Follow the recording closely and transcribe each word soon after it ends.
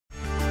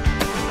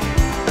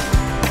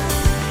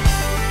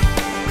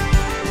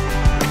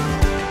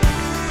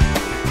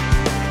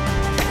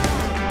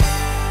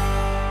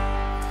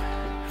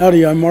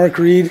Howdy, I'm Mark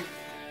Reid.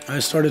 I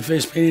started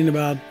face painting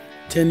about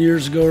 10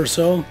 years ago or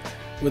so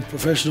with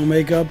professional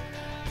makeup,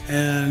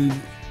 and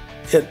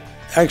it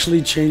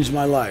actually changed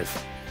my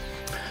life.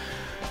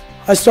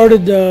 I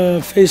started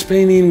face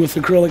painting with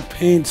acrylic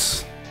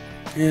paints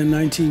in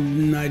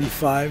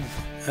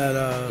 1995 at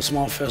a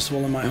small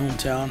festival in my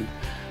hometown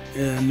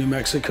in New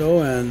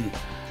Mexico, and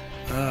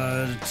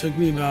it took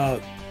me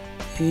about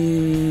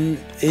 8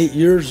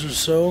 years or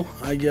so,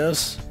 I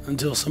guess,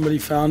 until somebody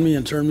found me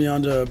and turned me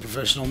on to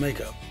professional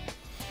makeup.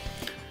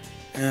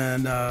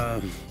 And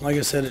like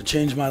I said, it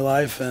changed my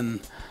life, and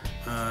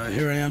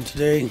here I am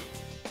today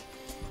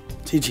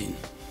teaching.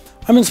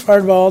 I'm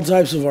inspired by all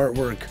types of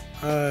artwork.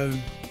 I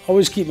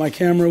always keep my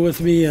camera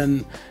with me,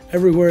 and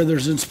everywhere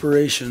there's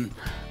inspiration,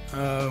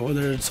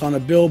 whether it's on a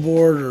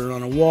billboard or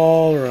on a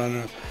wall or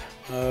on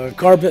a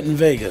carpet in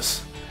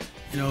Vegas.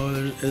 You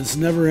know, it's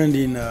never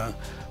ending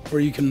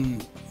where you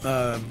can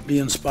be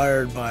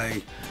inspired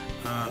by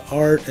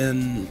art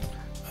and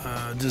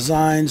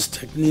designs,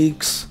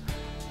 techniques.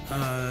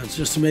 It's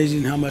just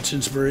amazing how much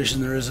inspiration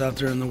there is out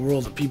there in the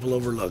world that people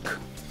overlook.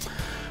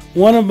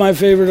 One of my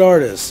favorite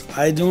artists,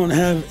 I don't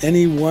have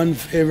any one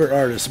favorite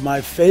artist.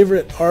 My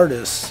favorite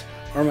artists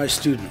are my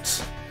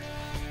students.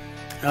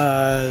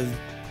 They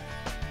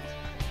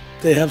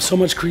have so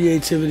much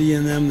creativity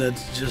in them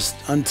that's just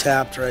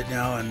untapped right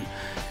now,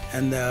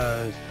 and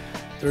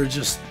they're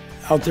just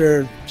out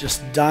there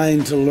just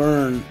dying to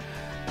learn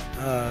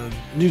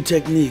new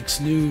techniques,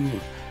 new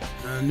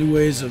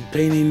ways of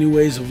painting, new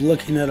ways of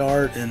looking at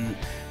art and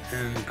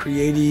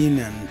creating,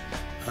 and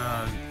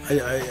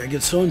I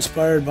get so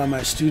inspired by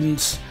my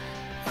students.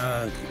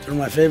 They're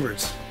my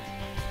favorites.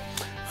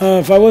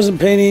 If I wasn't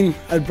painting,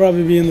 I'd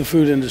probably be in the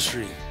food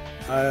industry.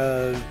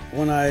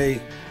 When I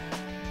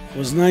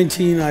was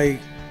 19, I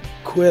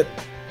quit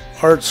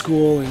art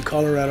school in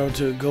Colorado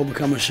to go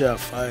become a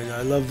chef.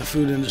 I love the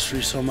food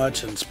industry so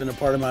much, and it's been a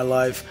part of my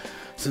life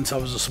since I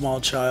was a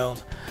small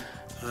child.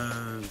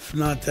 If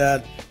not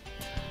that,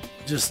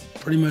 just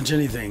pretty much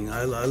anything.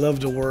 I love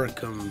to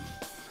work. You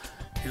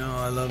know,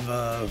 I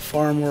love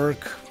farm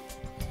work,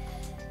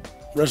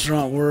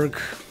 restaurant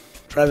work,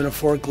 driving a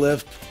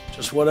forklift,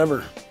 just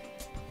whatever.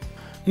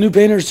 New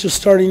painters just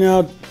starting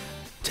out,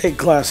 take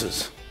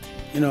classes.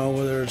 You know,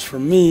 whether it's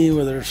from me,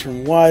 whether it's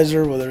from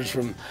Weiser, whether it's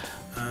from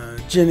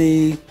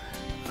Ginny,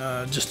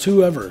 just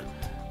whoever.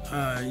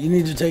 You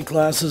need to take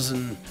classes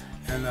and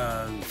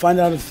find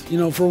out if, you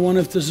know, for one,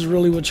 if this is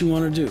really what you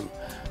want to do.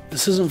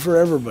 This isn't for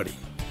everybody.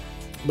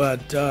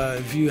 But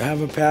if you have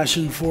a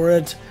passion for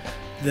it,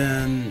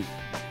 then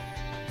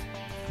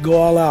go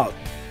all out.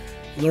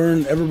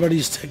 Learn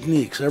everybody's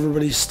techniques,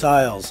 everybody's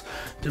styles,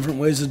 different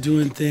ways of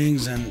doing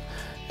things, and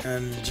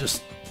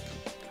just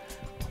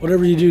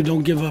whatever you do,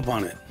 don't give up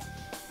on it.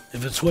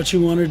 If it's what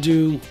you want to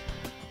do,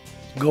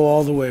 go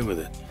all the way with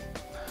it.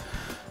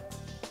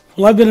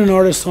 Well, I've been an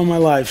artist all my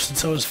life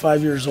since I was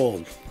 5 years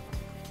old.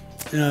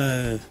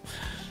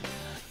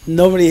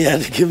 Nobody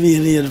had to give me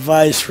any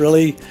advice,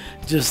 really.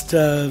 Just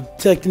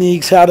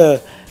techniques, how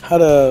to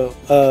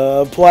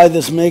apply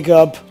this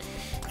makeup,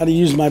 how to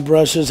use my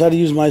brushes, how to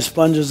use my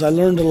sponges. I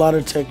learned a lot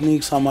of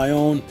techniques on my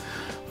own.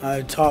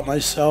 I taught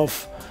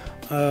myself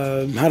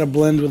how to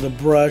blend with a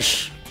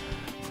brush,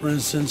 for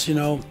instance. You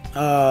know,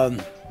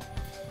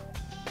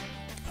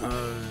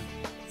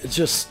 it's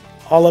just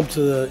all up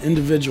to the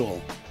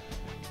individual.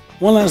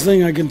 One last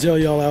thing I can tell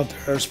y'all out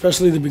there,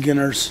 especially the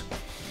beginners,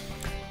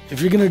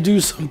 if you're gonna do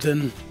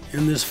something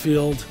in this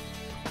field,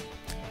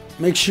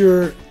 make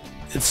sure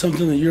it's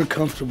something that you're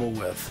comfortable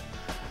with.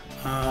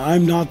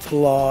 I'm not the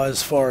law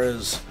as far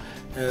as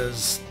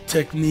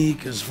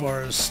technique, as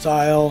far as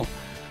style,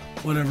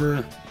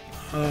 whatever,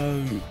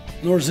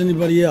 nor is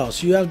anybody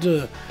else. You have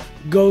to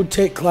go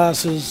take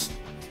classes,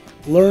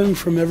 learn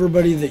from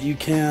everybody that you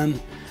can,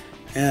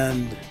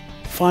 and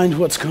find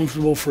what's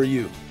comfortable for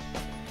you.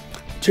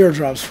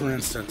 Teardrops, for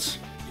instance.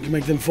 You can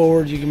make them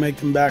forward, you can make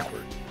them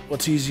backward.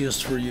 What's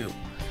easiest for you?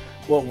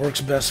 What works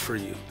best for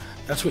you?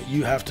 That's what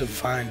you have to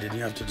find, and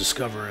you have to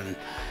discover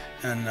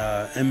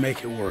and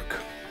make it work.